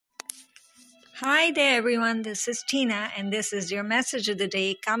Hi there, everyone. This is Tina, and this is your message of the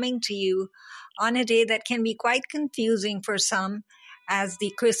day coming to you on a day that can be quite confusing for some, as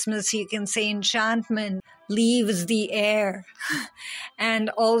the Christmas, you can say, enchantment leaves the air. And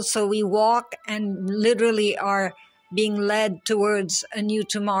also, we walk and literally are being led towards a new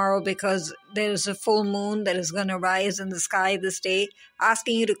tomorrow because there's a full moon that is going to rise in the sky this day,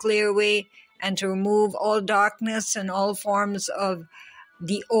 asking you to clear away and to remove all darkness and all forms of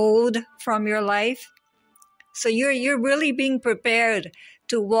the old from your life. So you're really being prepared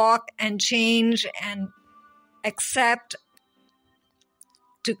to walk and change and accept,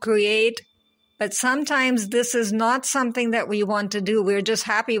 to create. But sometimes this is not something that we want to do. We're just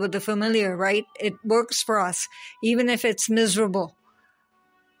happy with the familiar, right? It works for us, even if it's miserable.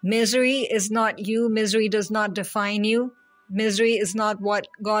 Misery is not you. Misery does not define you. Misery is not what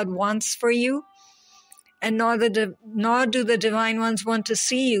God wants for you. And nor do the divine ones want to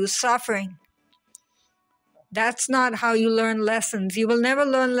see you suffering. That's not how you learn lessons. You will never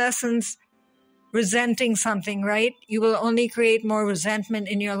learn lessons resenting something, right? You will only create more resentment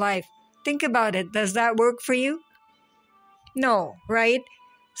in your life. Think about it. Does that work for you? No, right?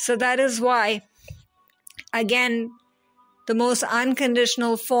 So that is why, again, the most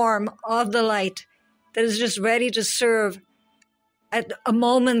unconditional form of the light that is just ready to serve at a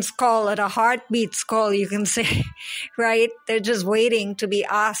moment's call, at a heartbeat's call, you can say, right? They're just waiting to be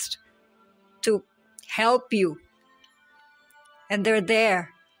asked to help you. And they're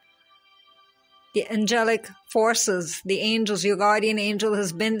there. The angelic forces, the angels, your guardian angel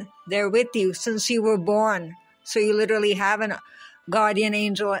has been there with you since you were born. So you literally have a guardian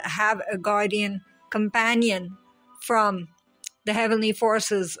angel, have a guardian companion from the heavenly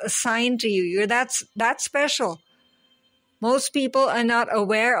forces assigned to you. You're that special. Most people are not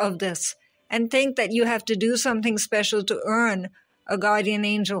aware of this and think that you have to do something special to earn a guardian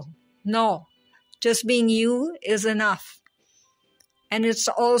angel. No, just being you is enough. And it's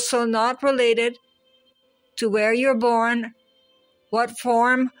also not related to where you're born, what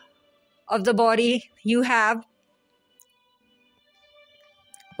form of the body you have,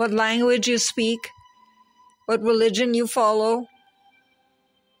 what language you speak, what religion you follow.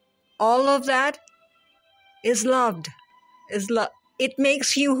 All of that is loved. It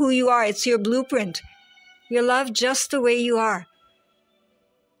makes you who you are. It's your blueprint. You're loved just the way you are.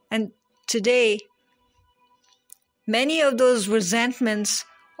 And today, many of those resentments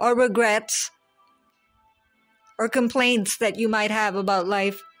or regrets or complaints that you might have about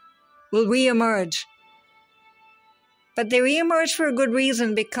life will reemerge. But they reemerge for a good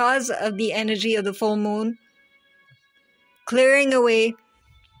reason, because of the energy of the full moon, clearing away,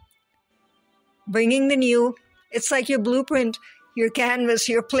 bringing the new. It's like your blueprint, your canvas,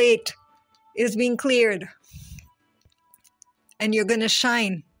 your plate is being cleared. And you're going to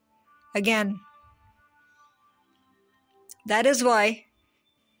shine again. That is why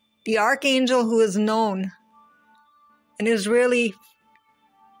the archangel who is known and is really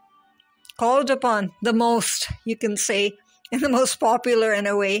called upon the most, you can say, and the most popular in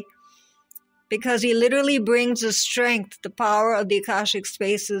a way, because he literally brings the strength, the power of the Akashic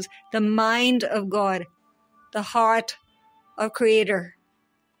spaces, the mind of God, the heart of Creator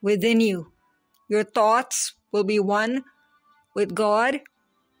within you. Your thoughts will be one with God.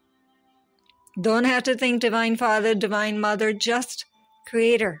 Don't have to think Divine Father, Divine Mother, just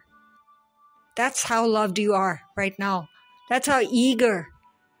Creator. That's how loved you are right now. That's how eager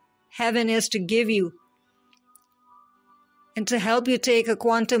heaven is to give you and to help you take a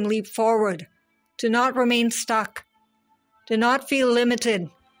quantum leap forward, to not remain stuck, to not feel limited,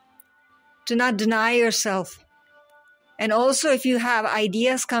 to not deny yourself. And also, if you have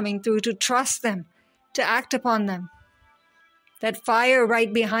ideas coming through, to trust them, to act upon them. That fire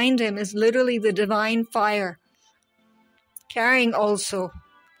right behind him is literally the divine fire, carrying also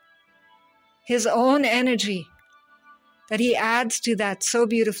his own energy that he adds to that so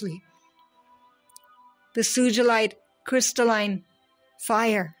beautifully. The sujilite, crystalline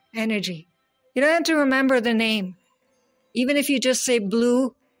fire energy. You don't have to remember the name. Even if you just say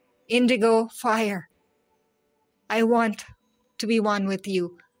blue, indigo, fire. I want to be one with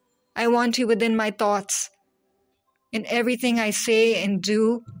you. I want you within my thoughts. In everything I say and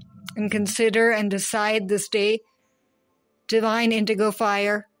do and consider and decide this day, divine indigo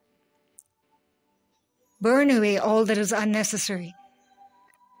fire, burn away all that is unnecessary.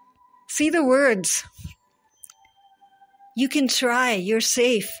 See the words. You can try. You're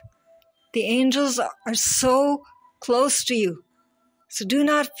safe. The angels are so close to you. So do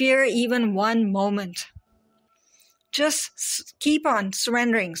not fear even one moment. Just keep on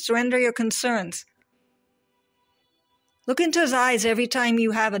surrendering. Surrender your concerns. Look into his eyes every time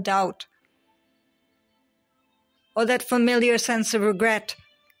you have a doubt. or that familiar sense of regret,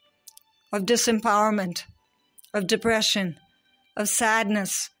 of disempowerment, of depression, of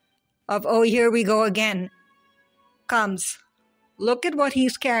sadness, of, oh, here we go again, comes. Look at what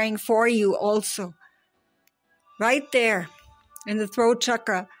he's carrying for you also. Right there in the throat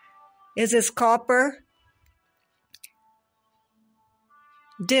chakra is this copper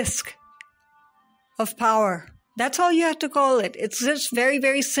disc of power. That's all you have to call it. It's just very,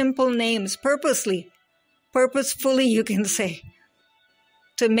 very simple names, purposefully, you can say,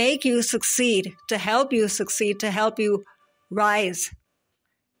 to make you succeed, to help you succeed, to help you rise,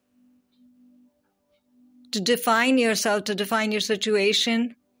 to define yourself, to define your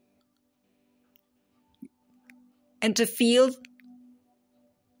situation, and to feel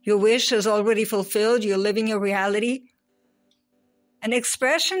your wish is already fulfilled, you're living your reality. And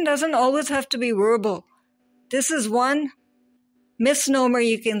expression doesn't always have to be verbal. This is one misnomer,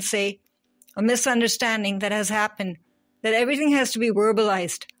 you can say, a misunderstanding that has happened, that everything has to be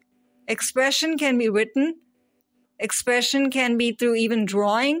verbalized. Expression can be written. Expression can be through even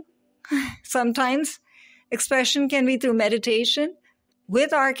drawing sometimes. Expression can be through meditation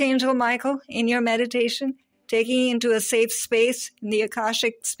with Archangel Michael in your meditation, taking you into a safe space in the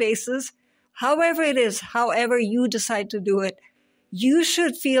Akashic spaces. However it is, however you decide to do it, you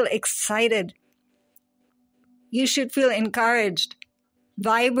should feel excited. You should feel encouraged,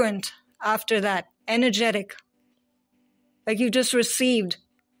 vibrant after that, energetic, like you just received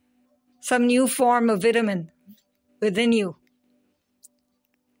some new form of vitamin within you.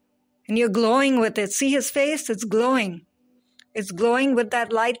 And you're glowing with it. See his face? It's glowing. It's glowing with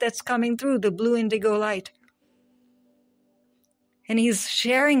that light that's coming through, the blue indigo light. And he's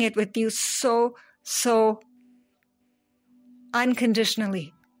sharing it with you so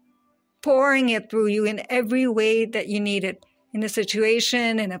unconditionally, pouring it through you in every way that you need it, in a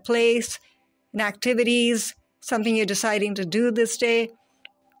situation, in a place, in activities, something you're deciding to do this day,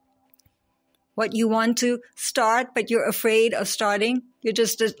 what you want to start, but you're afraid of starting. You're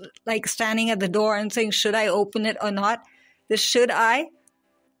just like standing at the door and saying, should I open it or not? This should I?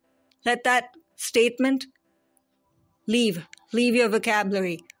 Let that statement leave your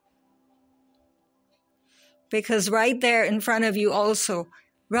vocabulary. Because right there in front of you also,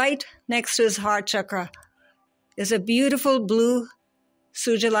 right next to his heart chakra, is a beautiful blue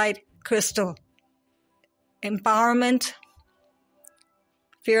sujilite crystal. Empowerment,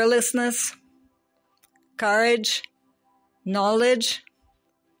 fearlessness, courage, knowledge,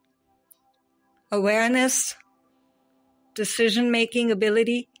 awareness, decision-making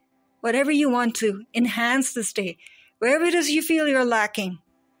ability, whatever you want to enhance this day, wherever it is you feel you're lacking.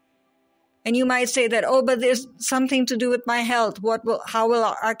 And you might say that, oh, but there's something to do with my health. How will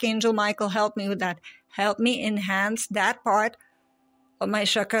Archangel Michael help me with that? Help me enhance that part of my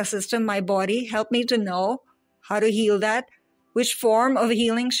chakra system, my body. Help me to know how to heal that. Which form of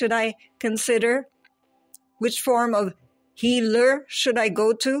healing should I consider? Which form of healer should I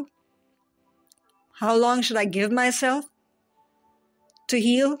go to? How long should I give myself to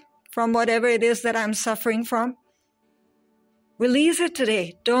heal from whatever it is that I'm suffering from? Release it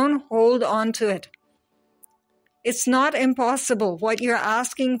today. Don't hold on to it. It's not impossible. What you're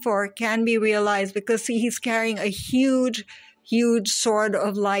asking for can be realized because, see, he's carrying a huge, huge sword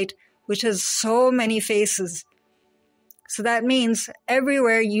of light, which has so many faces. So that means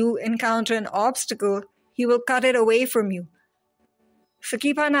everywhere you encounter an obstacle, he will cut it away from you. So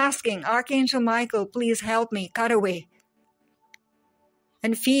keep on asking, Archangel Michael, please help me cut away.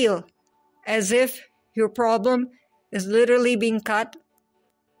 And feel as if your problem is literally being cut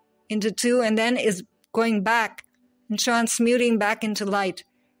into two and then is going back and transmuting back into light.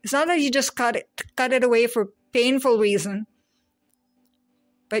 It's not that you just cut it away for painful reason,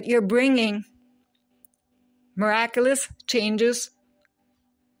 but you're bringing miraculous changes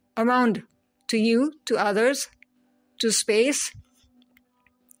around to you, to others, to space,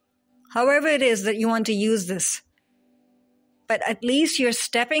 however it is that you want to use this. But at least you're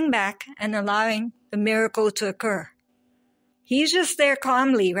stepping back and allowing the miracle to occur. He's just there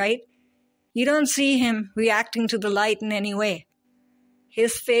calmly, right? You don't see him reacting to the light in any way.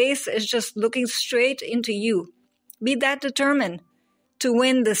 His face is just looking straight into you. Be that determined to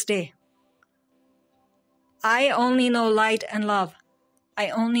win this day. I only know light and love. I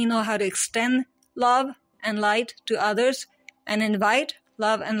only know how to extend love and light to others and invite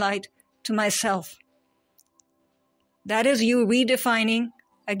love and light to myself. That is you redefining,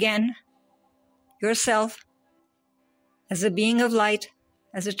 again, yourself as a being of light,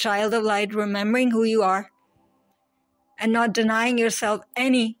 as a child of light, remembering who you are, and not denying yourself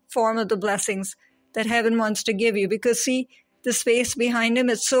any form of the blessings that heaven wants to give you. Because see, the space behind him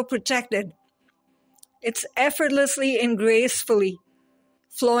is so protected. It's effortlessly and gracefully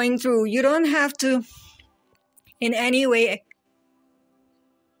flowing through. You don't have to in any way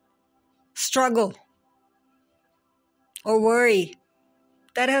struggle or worry.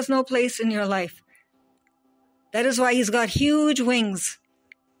 That has no place in your life. That is why he's got huge wings.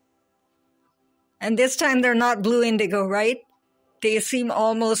 And this time they're not blue indigo, right? They seem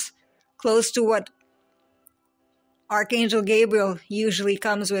almost close to what Archangel Gabriel usually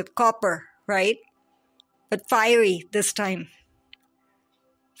comes with, copper, right? But fiery this time.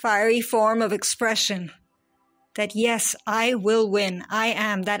 Fiery form of expression that yes, I will win. I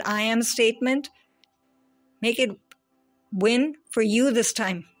am. That I am statement, make it win for you this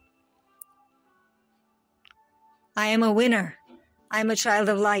time. I am a winner. I'm a child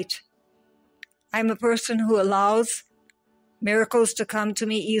of light. I'm a person who allows miracles to come to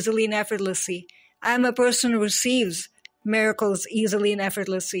me easily and effortlessly. I'm a person who receives miracles easily and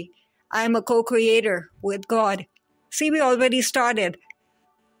effortlessly. I'm a co-creator with God. See, we already started.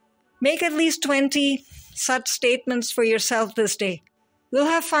 Make at least 20 such statements for yourself this day. You'll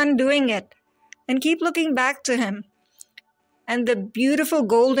have fun doing it. And keep looking back to him and the beautiful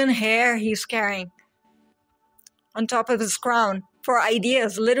golden hair he's carrying on top of his crown for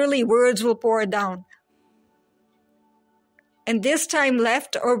ideas. Literally, words will pour down. And this time,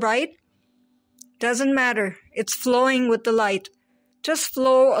 left or right, doesn't matter. It's flowing with the light. Just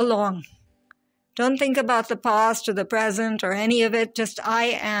flow along. Don't think about the past or the present or any of it. Just I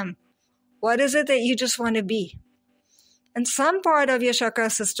am. What is it that you just want to be? And some part of your chakra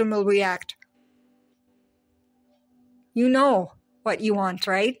system will react. You know what you want,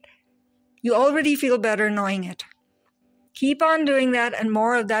 right? You already feel better knowing it. Keep on doing that, and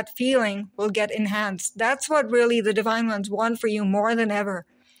more of that feeling will get enhanced. That's what really the Divine Ones want for you more than ever.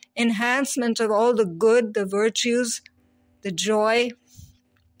 Enhancement of all the good, the virtues, the joy,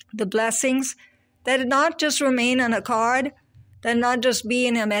 the blessings, that not just remain on a card, that not just be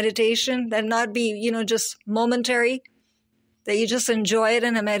in a meditation, that not be, just momentary, that you just enjoy it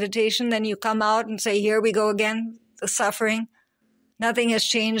in a meditation, then you come out and say, here we go again, the suffering. Nothing has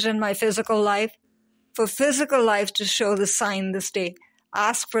changed in my physical life. For physical life to show the sign this day,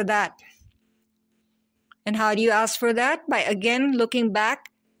 ask for that. And how do you ask for that? By again looking back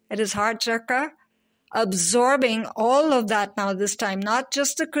at his heart chakra, absorbing all of that now this time, not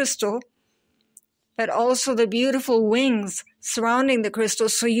just the crystal, but also the beautiful wings surrounding the crystal,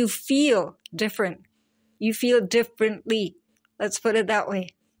 so you feel different. You feel differently. Let's put it that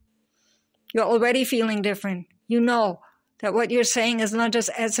way. You're already feeling different. You know that what you're saying is not just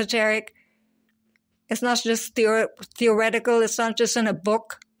esoteric. It's not just theoretical. It's not just in a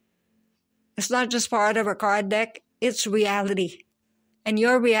book. It's not just part of a card deck. It's reality. And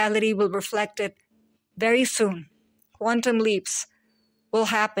your reality will reflect it very soon. Quantum leaps will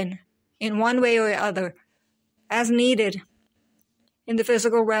happen in one way or other as needed in the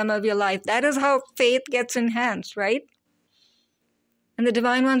physical realm of your life. That is how faith gets enhanced, right? And the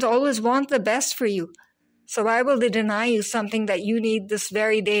Divine Ones always want the best for you. So why will they deny you something that you need this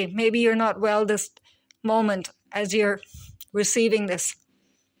very day? Maybe you're not well this moment as you're receiving this.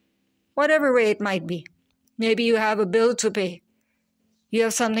 Whatever way it might be. Maybe you have a bill to pay. You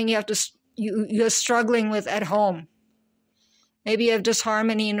have something you're struggling with at home. Maybe you have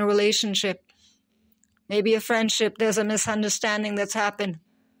disharmony in a relationship. Maybe a friendship, there's a misunderstanding that's happened.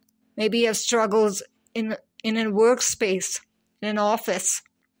 Maybe you have struggles in a workspace, in an office.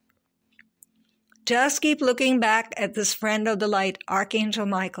 Just keep looking back at this friend of the light, Archangel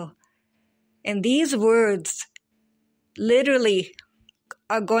Michael. And these words literally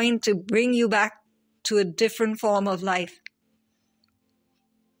are going to bring you back to a different form of life.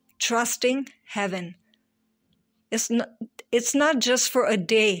 Trusting heaven. It's not just for a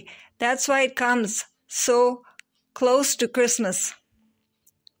day. That's why it comes so close to Christmas.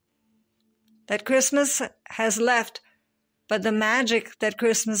 That Christmas has left, but the magic that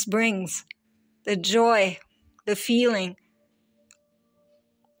Christmas brings, the joy, the feeling,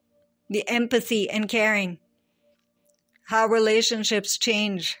 the empathy and caring, how relationships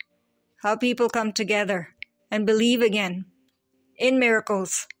change, how people come together and believe again in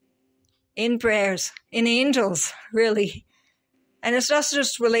miracles, in prayers, in angels, really. And it's not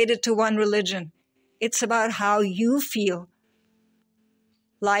just related to one religion. It's about how you feel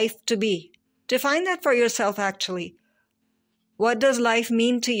life to be. Define that for yourself, actually. What does life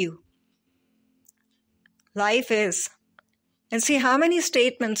mean to you? Life is. And see how many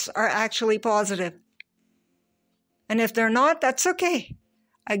statements are actually positive. And if they're not, that's okay.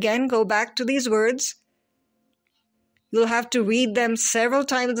 Again, go back to these words. You'll have to read them several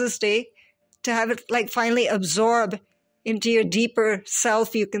times this day to have it finally absorb into your deeper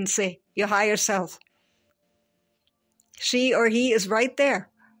self, you can say, your higher self. She or he is right there,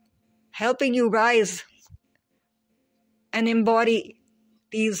 helping you rise and embody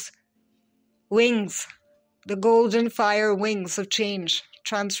these wings, the golden fire wings of change,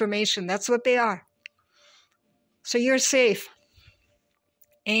 transformation. That's what they are. So you're safe.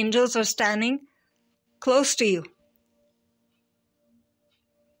 Angels are standing close to you.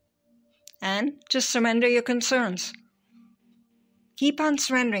 And just surrender your concerns. Keep on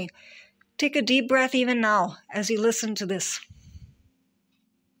surrendering. Take a deep breath even now as you listen to this.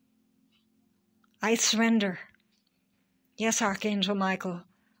 I surrender. Yes, Archangel Michael,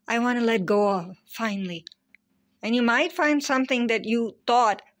 I want to let go of, finally. And you might find something that you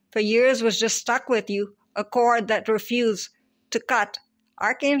thought for years was just stuck with you, a cord that refused to cut.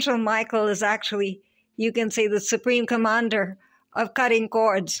 Archangel Michael is actually, you can say, the supreme commander of cutting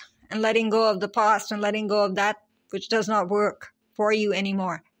cords and letting go of the past and letting go of that which does not work for you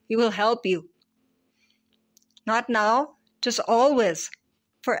anymore. He will help you. Not now, just always,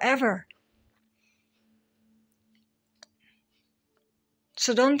 forever.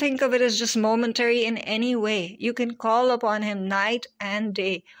 So don't think of it as just momentary in any way. You can call upon him night and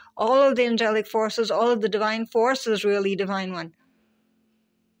day. All of the angelic forces, all of the divine forces, really, Divine One.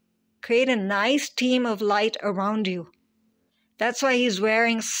 Create a nice team of light around you. That's why he's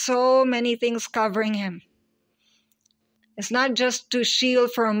wearing so many things covering him. It's not just to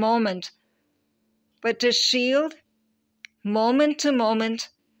shield for a moment, but to shield moment to moment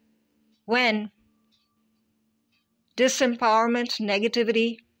when disempowerment,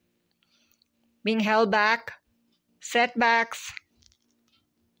 negativity, being held back, setbacks,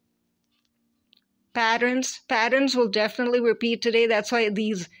 patterns will definitely repeat today. That's why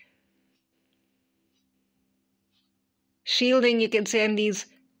these shielding, you can say, and these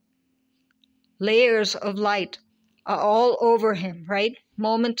layers of light are all over him, right?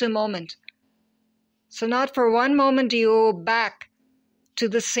 Moment to moment. So not for one moment do you go back to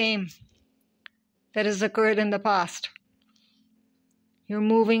the same that has occurred in the past. You're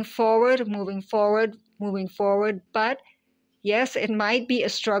moving forward, but yes, it might be a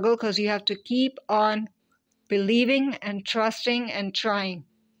struggle because you have to keep on believing and trusting and trying.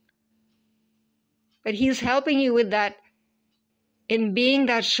 But he's helping you with that in being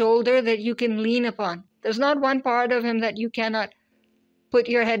that shoulder that you can lean upon. There's not one part of him that you cannot put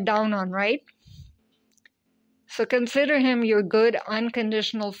your head down on, right? So consider him your good,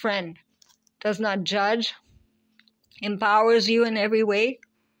 unconditional friend. Does not judge, empowers you in every way,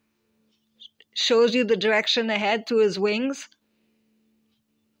 shows you the direction ahead through his wings.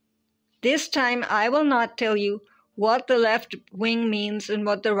 This time I will not tell you what the left wing means and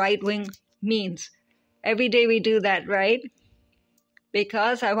what the right wing means. Every day we do that, right?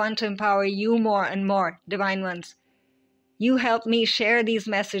 Because I want to empower you more and more, Divine Ones. You help me share these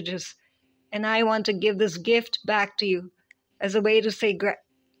messages, and I want to give this gift back to you as a way to say,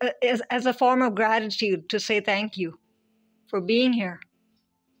 as a form of gratitude, to say thank you for being here.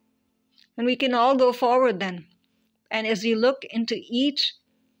 And we can all go forward then. And as you look into each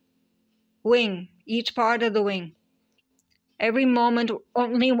wing, each part of the wing, every moment,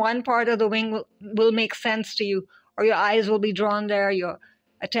 only one part of the wing will make sense to you, or your eyes will be drawn there, your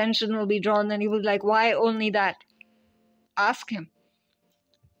attention will be drawn, and you will be like, why only that? Ask him.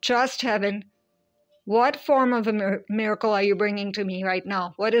 Trust heaven. What form of a miracle are you bringing to me right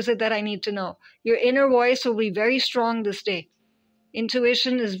now? What is it that I need to know? Your inner voice will be very strong this day.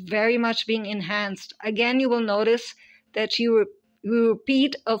 Intuition is very much being enhanced. Again, you will notice that you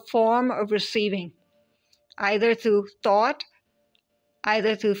repeat a form of receiving, either through thought,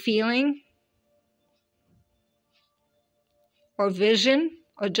 either through feeling, or vision,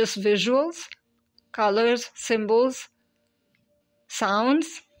 or just visuals, colors, symbols,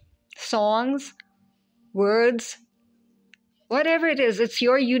 sounds, songs, words, whatever it is, it's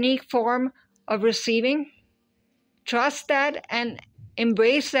your unique form of receiving. Trust that and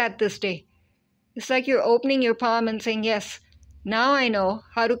embrace that this day. It's like you're opening your palm and saying, yes, now I know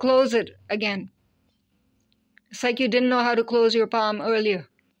how to close it again. It's like you didn't know how to close your palm earlier.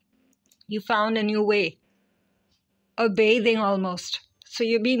 You found a new way of bathing almost. So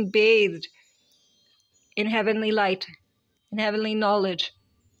you're being bathed in heavenly light, in heavenly knowledge.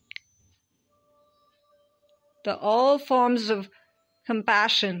 All forms of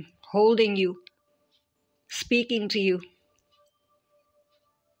compassion holding you, speaking to you,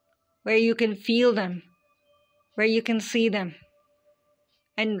 where you can feel them, where you can see them.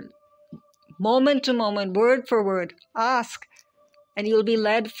 And moment to moment, word for word, ask, and you'll be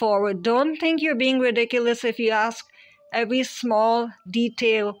led forward. Don't think you're being ridiculous if you ask every small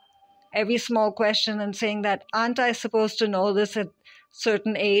detail, every small question and saying that, aren't I supposed to know this at a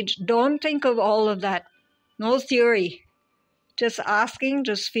certain age? Don't think of all of that. No theory. just asking,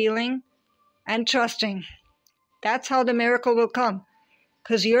 just feeling, and trusting. That's how the miracle will come.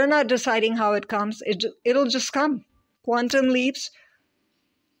 Because you're not deciding how it comes, it'll just come. Quantum leaps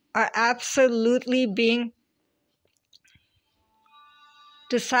are absolutely being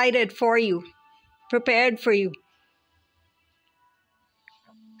decided for you, prepared for you.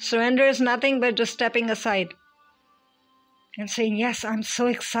 Surrender is nothing but just stepping aside and saying, yes, I'm so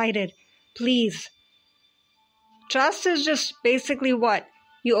excited. Please. Trust is just basically what?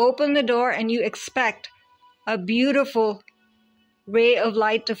 You open the door and you expect a beautiful ray of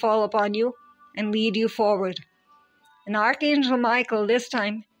light to fall upon you and lead you forward. And Archangel Michael this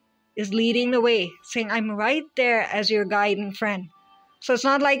time is leading the way, saying, I'm right there as your guide and friend. So it's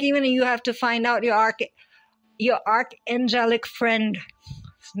not like even you have to find out your archangelic friend's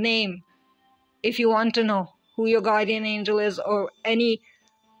name if you want to know who your guardian angel is, or any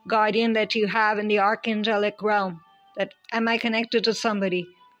guardian that you have in the archangelic realm. That, am I connected to somebody?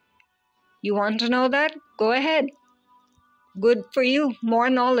 You want to know that? Go ahead. Good for you. More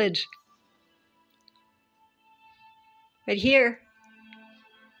knowledge. But here,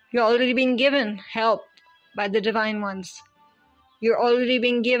 you're already being given help by the divine ones. You're already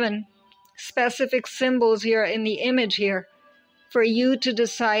being given specific symbols here in the image here for you to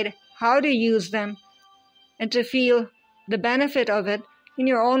decide how to use them and to feel the benefit of it in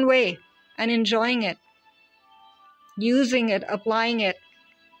your own way and enjoying it, using it, applying it,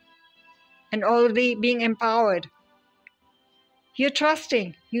 and already being empowered. You're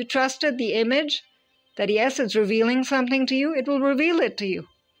trusting. You trusted the image that yes, it's revealing something to you. It will reveal it to you.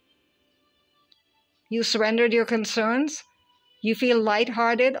 You surrendered your concerns. You feel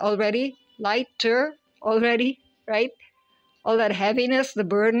lighthearted already, lighter already, right? All that heaviness, the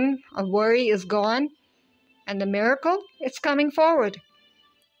burden of worry is gone. And the miracle, it's coming forward.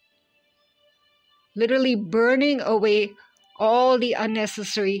 Literally burning away all the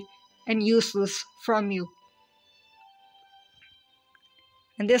unnecessary and useless from you.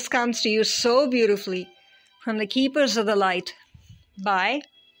 And this comes to you so beautifully from the Keepers of the Light by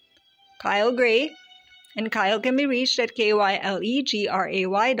Kyle Gray. And Kyle can be reached at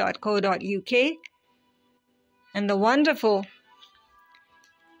kylegray.co.uk. And the wonderful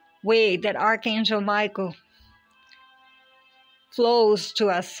way that Archangel Michael flows to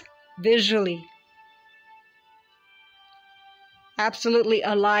us visually, absolutely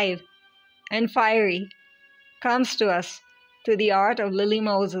alive and fiery, comes to us through the art of Lily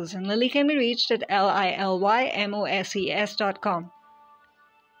Moses. And Lily can be reached at lilymoses.com.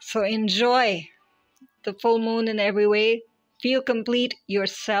 So enjoy the full moon in every way. Feel complete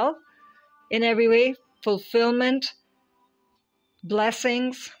yourself in every way. Fulfillment,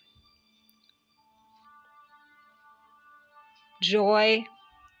 blessings, joy,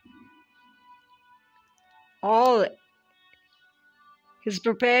 all is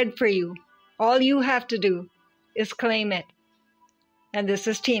prepared for you. All you have to do is claim it. And this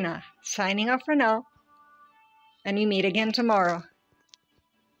is Tina, signing off for now. And we meet again tomorrow.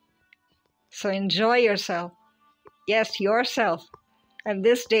 So enjoy yourself. Yes, yourself. And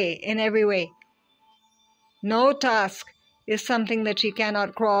this day in every way. No task is something that you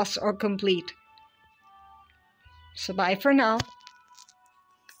cannot cross or complete. So bye for now.